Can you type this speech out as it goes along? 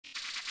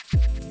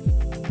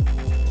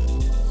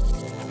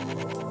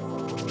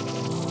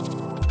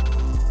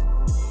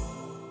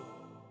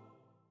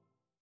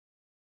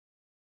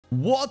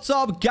What's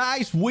up,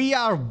 guys? We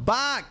are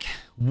back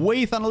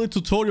with another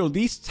tutorial.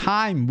 This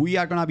time we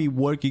are gonna be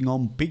working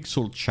on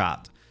Pixel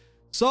Chat.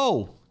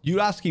 So you're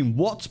asking,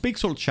 what's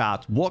Pixel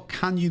Chat? What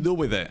can you do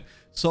with it?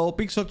 So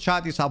Pixel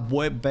Chat is a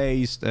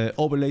web-based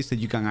overlays that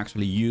you can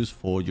actually use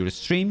for your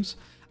streams,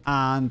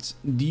 and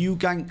you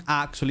can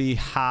actually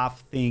have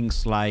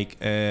things like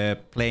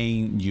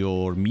playing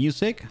your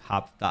music,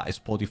 have that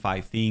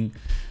Spotify thing,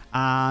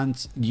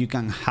 and you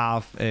can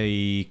have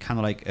a kind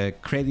of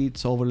like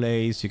credits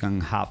overlays. You can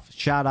have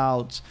shout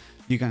outs,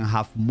 you can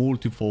have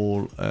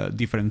multiple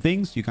different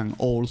things. You can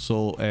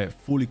also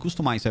fully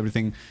customize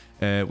everything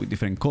with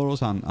different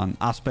colors and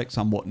aspects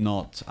and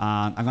whatnot.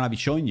 And I'm gonna be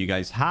showing you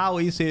guys how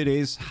easy it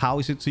is,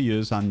 how easy to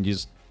use, and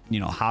just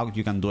how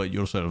you can do it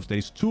yourself. There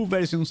is two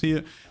versions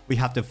here. We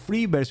have the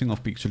free version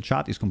of Pixel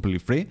Chat. It's completely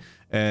free.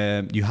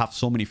 You have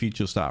so many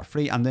features that are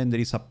free, and then there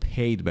is a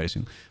paid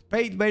version.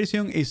 Paid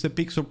version is the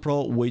Pixel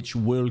Pro, which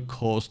will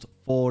cost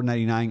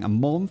 $4.99 a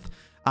month.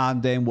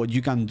 And then what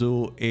you can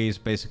do is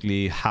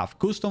basically have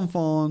custom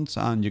fonts,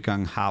 and you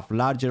can have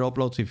larger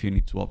uploads if you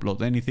need to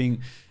upload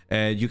anything.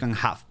 You can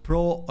have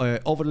pro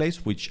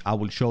overlays, which I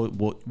will show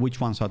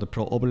which ones are the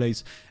pro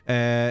overlays,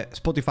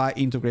 Spotify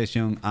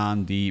integration,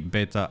 and the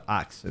beta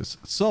access.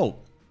 So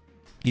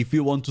if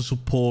you want to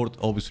support,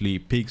 obviously,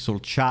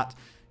 Pixel Chat,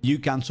 you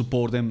can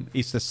support them.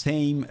 It's the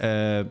same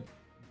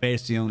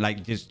version,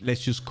 like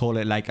let's just call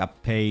it like a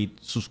paid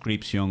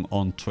subscription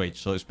on Twitch.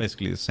 So it's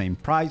basically the same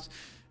price.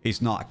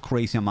 It's not a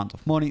crazy amount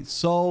of money.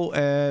 So,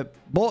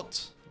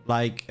 but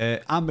like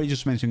Amber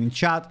just mentioned in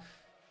chat,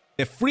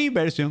 the free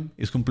version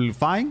is completely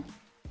fine,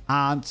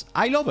 and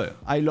I love it.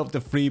 I love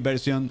the free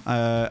version,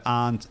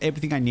 and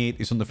everything I need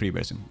is on the free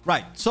version.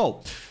 Right,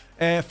 so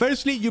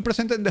firstly, you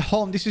presented the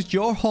home. This is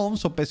your home,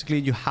 so basically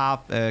you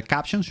have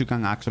captions. You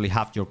can actually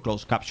have your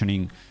closed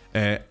captioning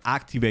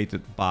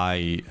activated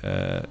by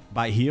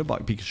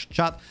Pixel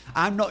Chat.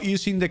 I'm not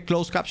using the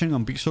closed captioning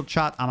on Pixel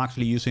Chat. I'm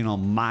actually using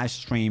on my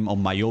stream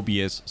on my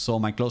OBS. So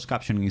my closed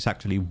captioning is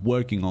actually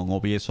working on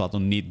OBS, so I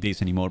don't need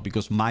this anymore,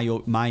 because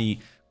my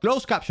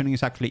closed captioning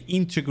is actually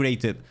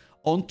integrated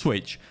on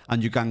Twitch,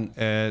 and you can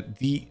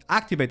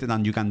deactivate it,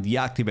 and you can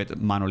deactivate it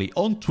manually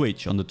on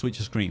Twitch, on the Twitch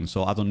screen.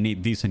 So I don't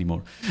need this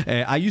anymore.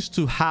 I used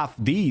to have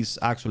these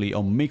actually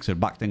on Mixer,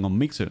 back then on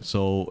Mixer.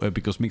 So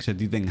because Mixer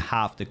didn't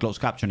have the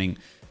closed captioning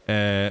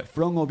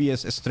from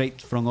OBS,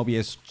 straight from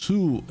OBS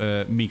to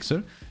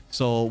Mixer.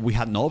 So we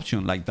had no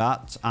option like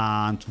that,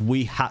 and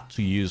we had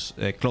to use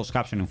closed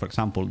captioning, for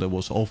example, that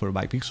was offered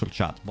by Pixel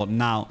Chat. But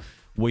now,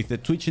 with the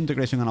Twitch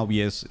integration and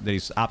OBS, there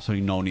is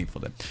absolutely no need for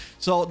them.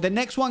 So the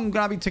next one I'm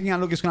going to be taking a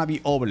look is going to be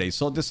overlays.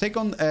 So the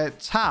second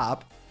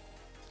tab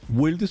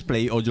will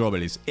display all your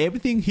overlays.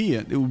 Everything here,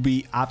 it will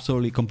be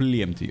absolutely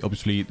completely empty.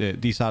 Obviously,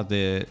 these are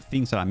the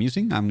things that I'm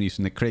using. I'm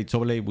using the credits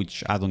overlay,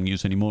 which I don't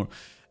use anymore.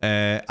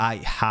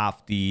 I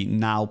have the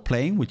now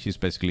playing, which is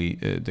basically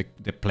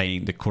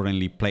the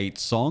currently played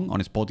song on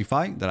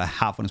Spotify that I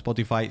have on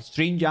Spotify.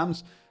 Stream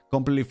jams,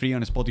 completely free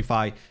on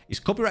Spotify. It's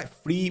copyright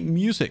free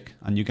music,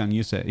 and you can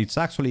use it. It's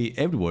actually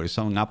everywhere. It's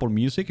on Apple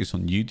Music, it's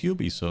on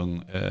YouTube, it's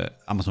on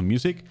Amazon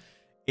Music.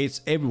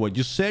 It's everywhere.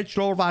 You search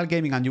Lord Val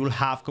Gaming and you will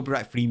have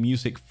copyright free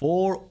music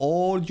for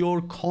all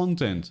your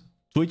content.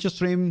 Twitch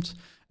streams,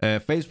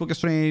 Facebook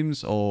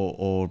streams,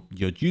 or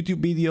your YouTube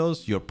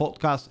videos, your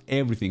podcast,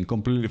 everything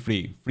completely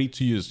free. Free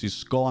to use.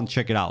 Just go and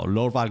check it out.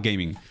 Lord Val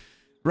Gaming.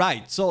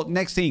 Right, so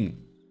next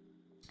thing.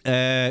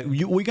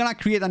 We're gonna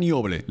create a new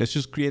overlay. Let's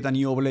just create a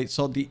new overlay.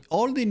 So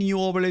all the new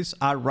overlays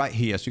are right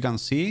here. As you can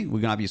see,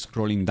 we're gonna be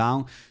scrolling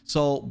down.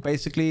 So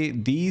basically,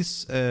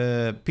 this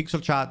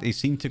Pixel Chat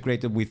is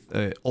integrated with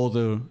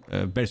other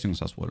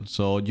versions as well.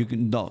 So you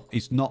can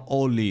it's not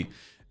only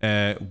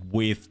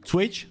with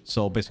Twitch.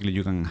 So basically,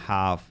 you can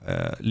have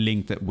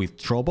linked with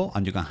Trovo,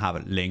 and you can have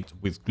it linked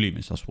with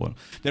Glimmers as well.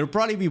 They'll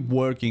probably be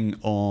working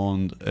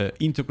on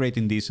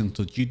integrating this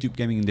into YouTube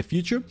gaming in the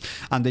future,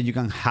 and then you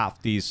can have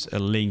this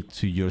linked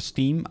to your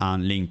Steam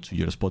and linked to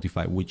your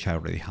Spotify, which I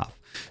already have.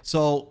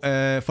 So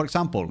for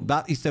example,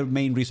 that is the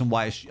main reason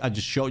why I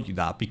just showed you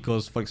that,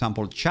 because for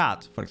example,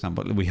 chat, for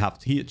example, we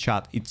have here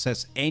chat, it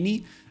says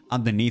any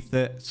underneath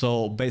it.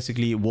 So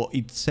basically what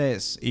it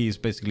says is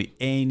basically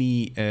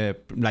any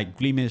like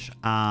Glimmers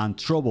and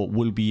Trovo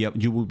will be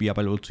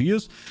available to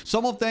use.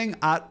 Some of them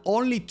are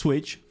only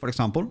Twitch, for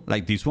example,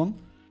 like this one,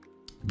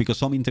 because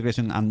some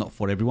integrations are not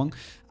for everyone,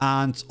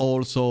 and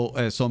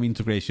also some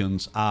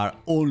integrations are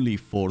only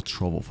for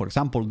Trovo. For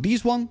example,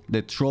 this one,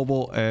 the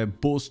Trovo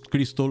Boost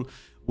Crystal,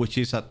 which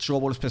is a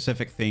Trovo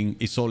specific thing,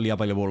 is only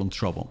available on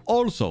Trovo.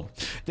 Also,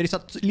 there is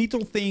a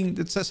little thing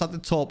that says at the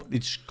top,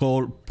 it's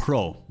called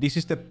Pro. This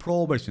is the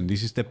Pro version.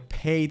 This is the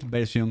paid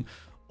version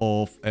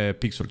of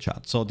Pixel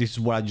Chat. So this is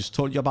what I just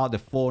told you about, the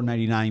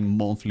 $4.99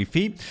 monthly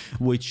fee,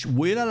 which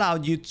will allow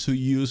you to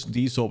use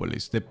these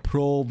overlays, the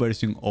Pro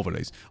version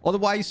overlays.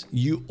 Otherwise,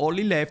 you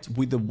only left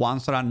with the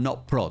ones that are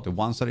not Pro, the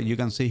ones that you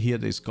can see here,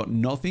 that's got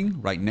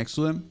nothing right next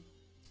to them.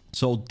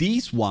 So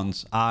these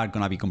ones are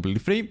going to be completely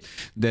free.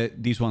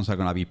 These ones are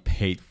going to be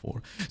paid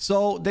for.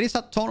 So there is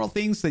a ton of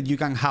things that you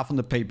can have on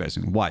the paid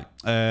version. Why?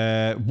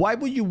 Why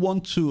would you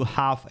want to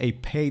have a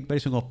paid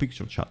version of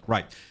Pixel Chat?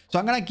 Right. So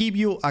I'm going to give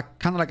you a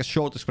kind of like a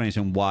short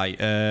explanation why.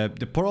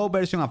 The pro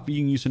version, I've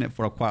been using it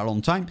for quite a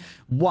long time.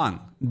 One,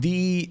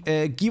 the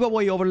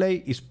giveaway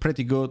overlay is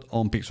pretty good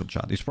on Pixel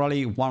Chat. It's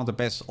probably one of the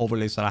best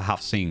overlays that I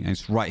have seen.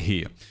 It's right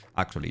here,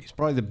 actually. It's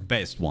probably the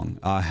best one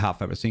I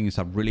have ever seen. It's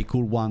a really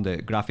cool one. The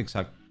graphics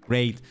are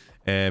great.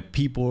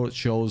 People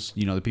shows,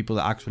 you know, the people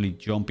that actually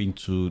jump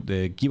into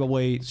the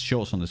giveaway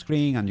shows on the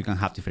screen, and you can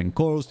have different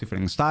colors,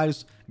 different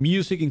styles,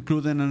 music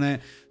included in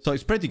it. So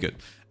it's pretty good.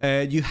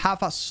 You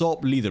have a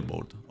sub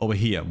leaderboard over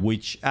here,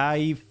 which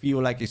I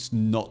feel like it's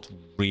not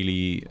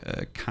really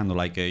kind of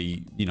like a,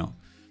 you know,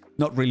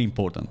 not really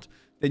important.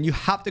 Then you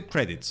have the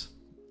credits,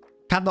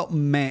 kind of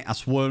meh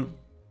as well.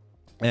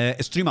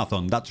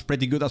 Streamathon, that's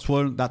pretty good as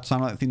well. That's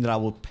another thing that I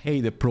will pay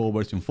the pro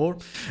version for.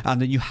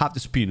 And then you have the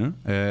spinner.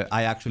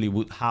 I actually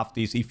would have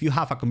this if you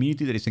have a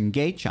community that is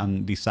engaged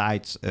and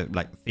decides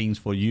like things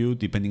for you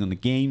depending on the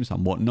games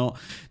and whatnot.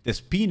 The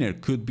spinner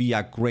could be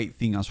a great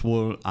thing as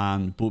well,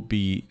 and would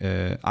be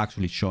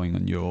actually showing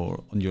on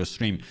your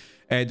stream.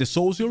 The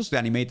socials, the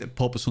animated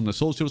pop-ups on the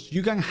socials,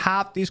 you can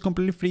have this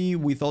completely free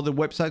with other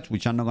websites,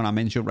 which I'm not going to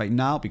mention right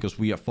now because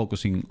we are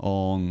focusing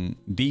on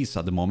these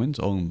at the moment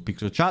on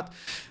Pixel Chat.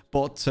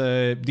 But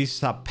this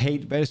is a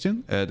paid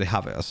version. They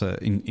have it as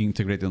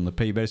integrated on the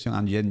paid version.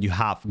 And then you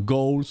have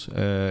goals,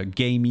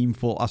 game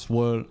info as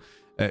well,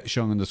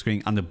 showing on the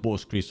screen, and the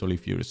boss crystal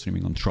if you're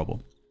streaming on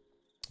Trouble.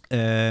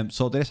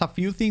 So there's a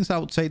few things I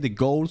would say. The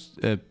goals,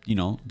 you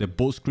know, the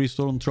boss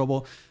crystal on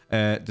Trouble,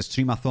 the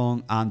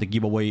streamathon, and the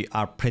giveaway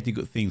are pretty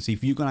good things.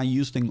 If you're gonna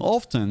use them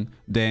often,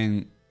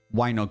 then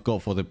why not go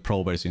for the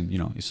pro version? You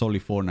know, it's only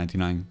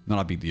 $4.99, not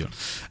a big deal.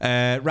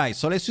 Right,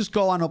 so let's just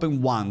go and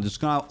open one. Just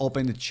gonna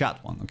open the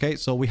chat one. Okay,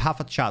 so we have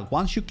a chat.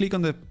 Once you click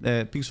on the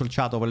Pixel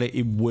Chat overlay,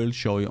 it will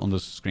show you on the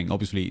screen.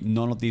 Obviously,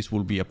 none of these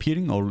will be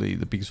appearing. Only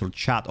the Pixel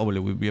Chat overlay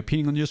will be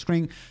appearing on your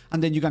screen,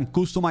 and then you can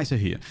customize it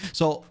here.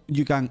 So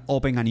you can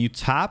open a new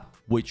tab,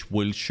 which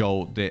will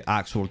show the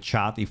actual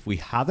chat if we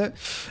had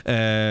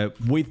it.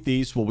 With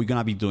this, what we're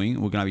gonna be doing,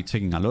 we're gonna be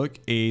taking a look,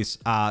 is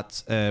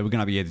at we're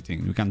gonna be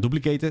editing. You can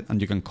duplicate it and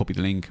you can copy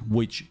the link,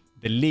 which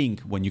the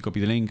link, when you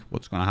copy the link,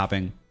 what's gonna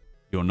happen,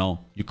 you don't know.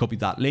 You copy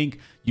that link,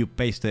 you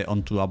paste it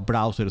onto a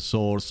browser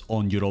source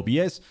on your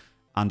OBS,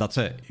 and that's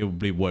it. It will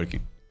be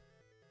working.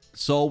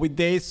 So with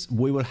this,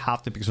 we will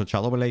have the Pixel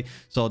Chat overlay.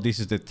 So this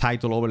is the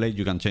title overlay.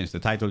 You can change the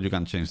title. You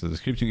can change the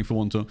description if you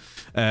want to.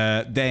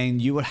 Then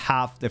you will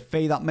have the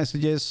fade out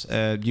messages.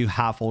 You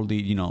have all the,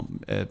 you know,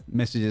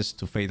 messages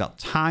to fade out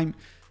time.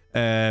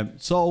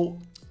 So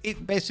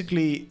it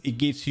basically, it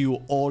gives you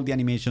all the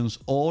animations,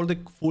 all the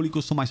fully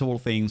customizable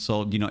things.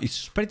 So, you know,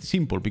 it's pretty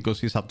simple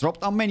because it's a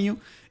drop-down menu.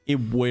 It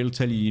will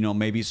tell you, you know,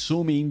 maybe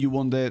zoom in. You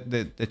want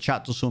the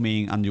chat to zoom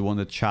in, and you want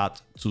the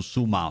chat to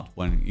zoom out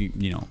when,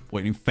 you know,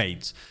 when it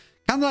fades.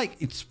 Kind of like,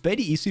 it's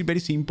very easy, very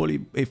simple.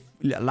 It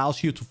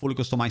allows you to fully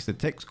customize the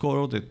text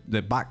color,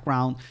 the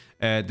background,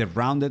 the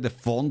rounded, the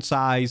font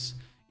size.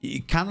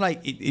 It kind of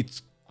like,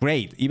 it's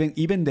great.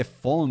 Even the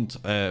font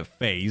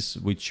phase,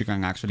 which you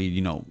can actually,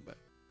 you know,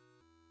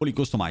 fully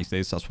customize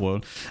this as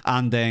well.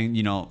 And then,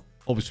 you know,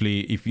 obviously,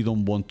 if you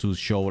don't want to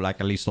show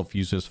like a list of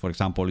users, for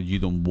example, you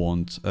don't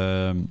want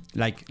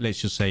like, let's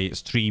just say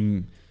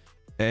stream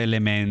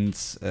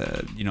elements,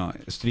 you know,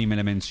 stream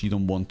elements, you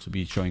don't want to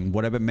be showing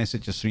whatever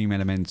message stream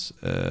elements,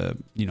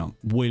 you know,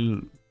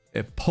 will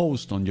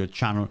post on your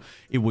channel,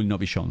 it will not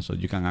be shown. So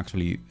you can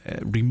actually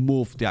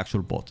remove the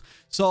actual bot.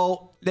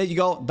 So there you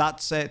go.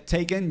 That's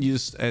taken.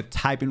 Just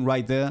type in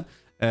right there.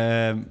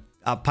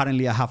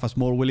 Apparently I have a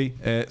small willy.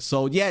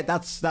 So yeah,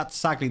 that's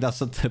exactly, that's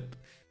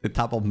the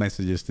type of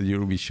messages that you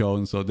will be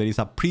shown. So there is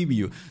a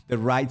preview. The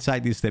right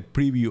side is the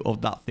preview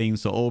of that thing.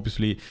 So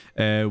obviously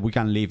we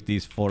can leave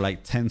this for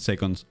like 10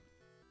 seconds.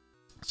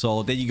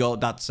 So there you go.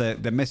 That's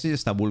the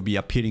messages that will be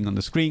appearing on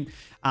the screen,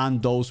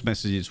 and those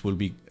messages will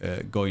be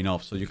going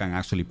off, so you can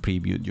actually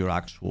preview your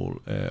actual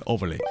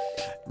overlay.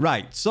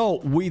 Right. So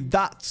with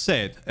that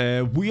said,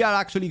 we are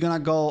actually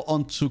gonna go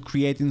on to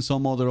creating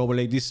some other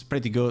overlay. This is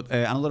pretty good.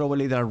 Another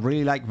overlay that I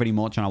really like very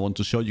much, and I want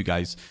to show you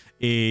guys,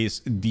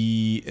 is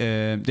the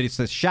there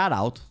is a shout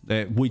out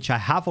which I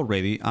have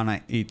already,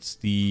 and it's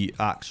the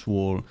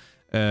actual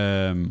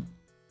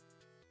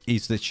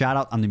it's the shout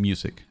out and the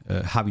music,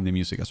 having the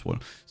music as well.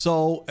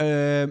 So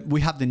we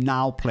have the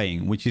now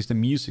playing, which is the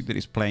music that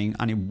is playing,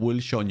 and it will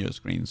show on your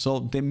screen. So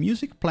the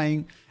music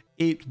playing,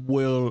 it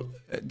will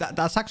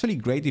that's actually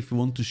great if you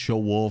want to show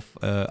off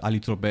a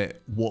little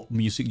bit what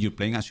music you're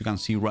playing. As you can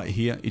see right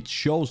here, it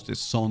shows the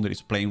song that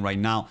is playing right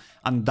now,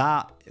 and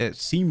that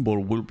symbol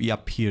will be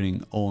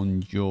appearing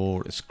on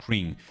your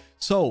screen.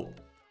 So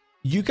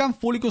you can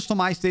fully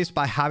customize this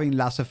by having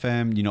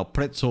Last.fm, you know,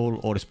 Pretzel,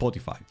 or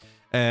Spotify.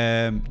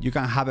 You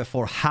can have it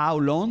for how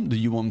long do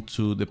you want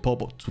the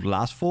pop-up to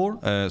last for.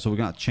 So we're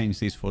gonna change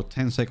this for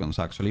 10 seconds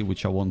actually,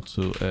 which I want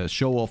to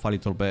show off a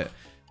little bit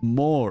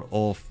more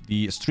of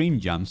the stream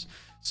jams.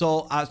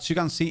 So as you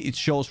can see, it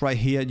shows right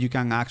here, you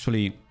can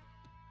actually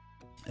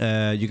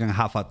you can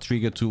have a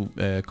trigger to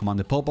command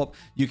the pop-up.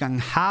 You can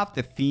have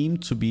the theme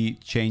to be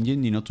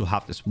changing, you know, to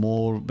have the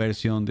small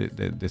version,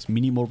 this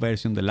minimal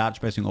version, the large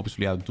version.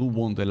 Obviously, I do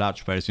want the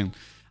large version,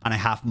 and I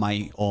have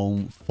my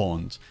own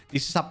font.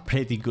 This is a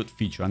pretty good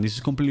feature, and this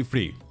is completely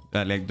free.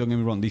 Like, don't get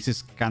me wrong, this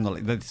is kind of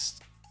like,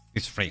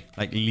 it's free,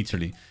 like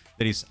literally.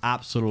 There is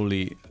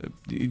absolutely,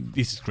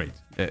 this is great,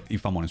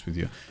 if I'm honest with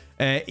you.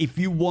 If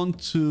you want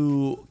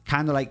to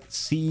kind of like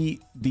see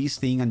this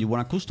thing and you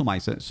want to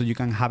customize it, so you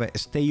can have it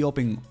stay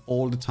open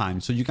all the time.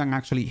 So you can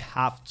actually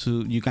have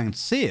to, you can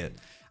see it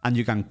and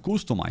you can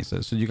customize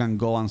it. So you can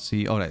go and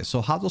see, all right,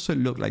 so how does it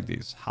look like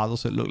this? How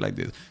does it look like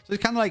this? So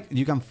it's kind of like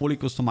you can fully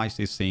customize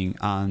this thing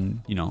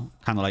and, you know,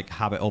 kind of like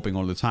have it open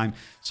all the time.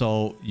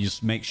 So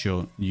just make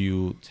sure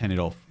you turn it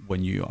off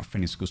when you are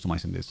finished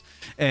customizing this.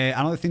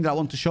 Another thing that I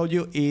want to show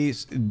you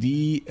is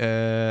the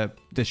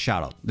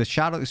shoutout. The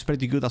shoutout is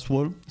pretty good as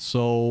well.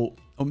 So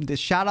the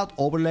shoutout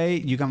overlay,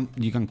 you can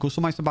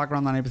customize the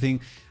background and everything,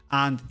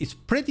 and it's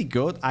pretty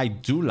good. I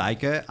do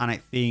like it, and I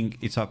think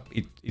it's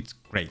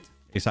great.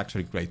 It's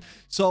actually great.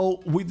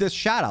 So with the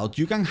shoutout,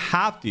 you can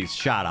have this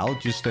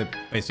shoutout, just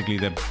basically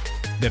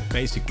the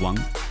basic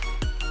one.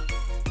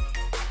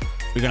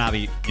 We're gonna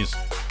be just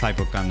type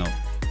of kind of.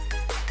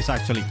 It's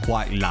actually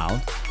quite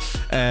loud.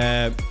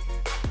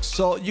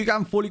 So you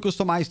can fully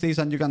customize this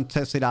and you can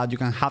test it out. You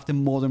can have the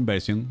modern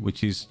version,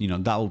 which is, you know,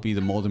 that will be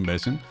the modern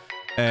version,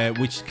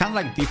 which is kind of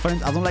like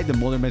different. I don't like the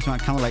modern version. I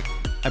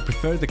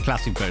prefer the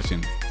classic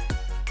version.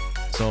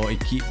 So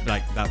it keep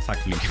like, that's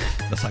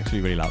actually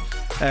very loud.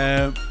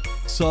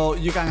 So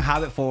you can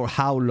have it for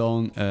how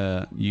long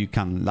you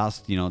can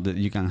last, you know,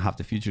 you can have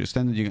the future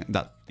extended, you can,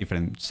 that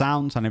different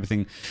sounds and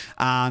everything.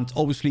 And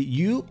obviously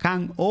you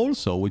can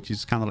also, which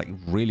is kind of like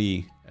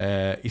really,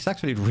 it's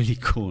actually really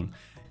cool.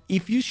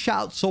 If you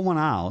shout someone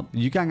out,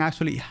 you can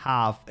actually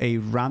have a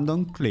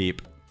random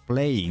clip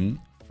playing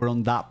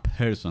from that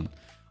person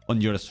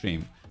on your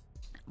stream.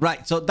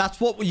 Right, so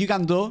that's what you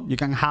can do. You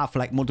can have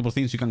like multiple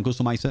things, you can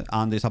customize it,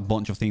 and there's a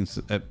bunch of things,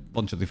 a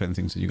bunch of different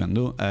things that you can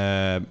do.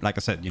 Like I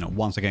said, you know,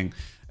 once again,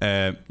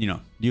 you know,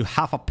 you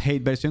have a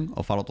paid version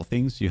of a lot of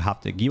things. You have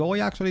the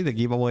giveaway, actually. The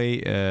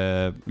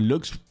giveaway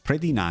looks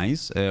pretty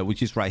nice,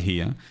 which is right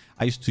here.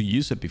 I used to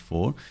use it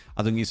before.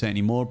 I don't use it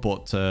anymore,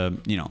 but,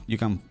 you know, you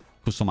can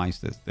customize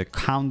this, the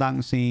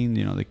countdown scene,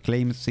 you know, the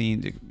claim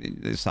scene.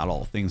 There's a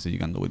lot of things that you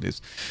can do with this.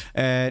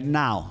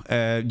 Now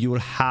you will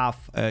have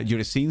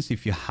your scenes.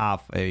 If you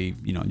have a,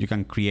 you know, you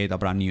can create a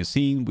brand new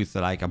scene with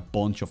like a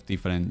bunch of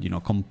different, you know,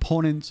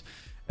 components.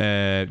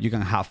 You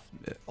can have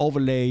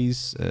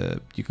overlays,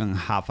 you can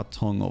have a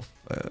ton of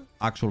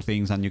actual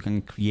things, and you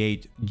can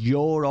create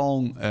your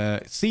own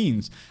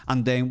scenes.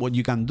 And then what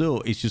you can do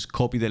is just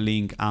copy the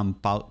link and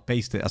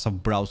paste it as a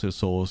browser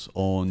source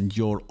on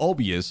your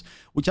OBS,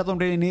 which I don't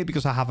really need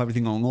because I have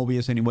everything on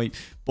OBS anyway.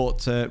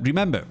 But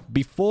remember,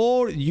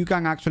 before you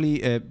can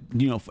actually,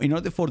 you know, in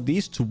order for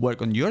this to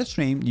work on your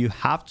stream, you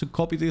have to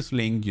copy this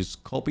link.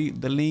 Just copy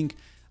the link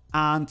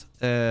and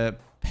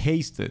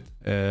paste it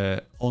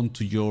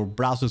onto your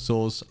browser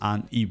source,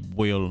 and it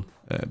will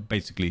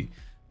basically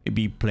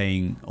be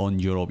playing on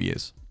your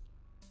OBS.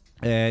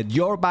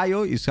 Your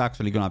bio is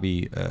actually gonna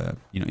be,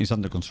 you know, it's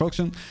under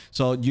construction,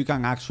 so you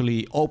can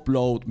actually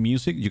upload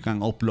music, you can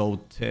upload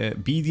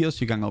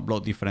videos, you can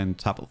upload different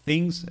type of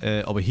things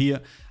over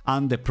here.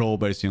 And the pro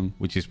version,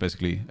 which is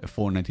basically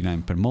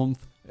 $4.99 per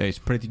month, it's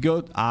pretty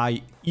good.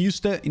 I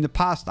used it in the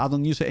past. I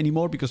don't use it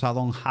anymore because I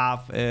don't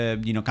have,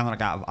 you know, kind of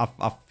like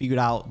I've figured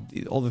out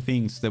all the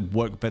things that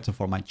work better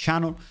for my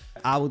channel.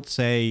 I would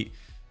say,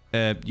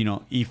 you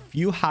know, if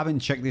you haven't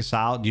checked this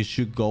out, you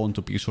should go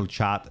into Pixel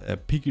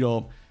Chat, pick it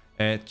up,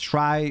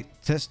 try,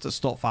 test the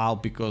stuff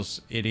out,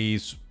 because it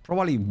is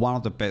probably one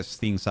of the best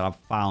things that I've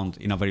found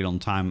in a very long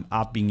time.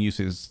 I've been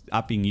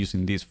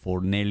using this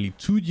for nearly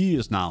 2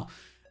 years now.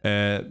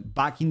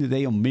 Back in the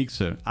day on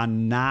Mixer,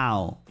 and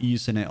now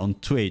using it on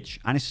Twitch,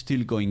 and it's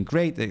still going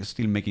great. They're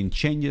still making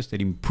changes,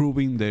 they're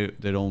improving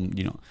their own,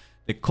 you know,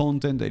 the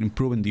content, they're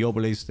improving the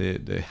overlays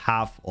they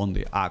have on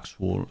the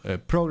actual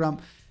program.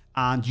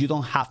 And you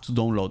don't have to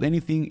download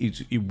anything.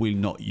 It will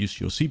not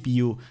use your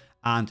CPU,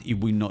 and it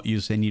will not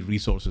use any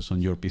resources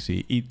on your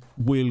PC. It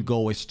will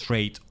go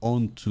straight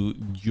onto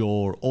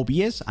your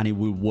OBS, and it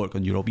will work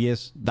on your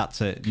OBS. That's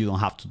it. You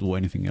don't have to do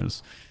anything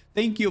else.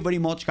 Thank you very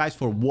much, guys,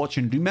 for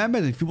watching. Remember,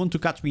 if you want to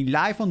catch me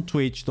live on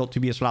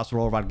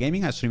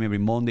twitch.tv/gaming, I stream every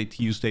Monday,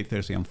 Tuesday,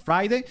 Thursday, and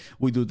Friday.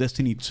 We do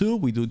Destiny 2,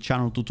 we do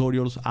channel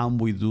tutorials, and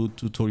we do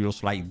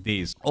tutorials like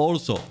this.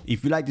 Also,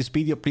 if you like this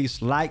video,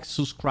 please like,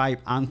 subscribe,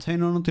 and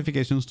turn on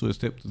notifications to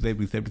stay up to date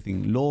with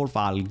everything Lord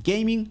Val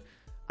Gaming.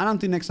 And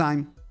until next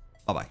time,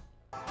 bye-bye.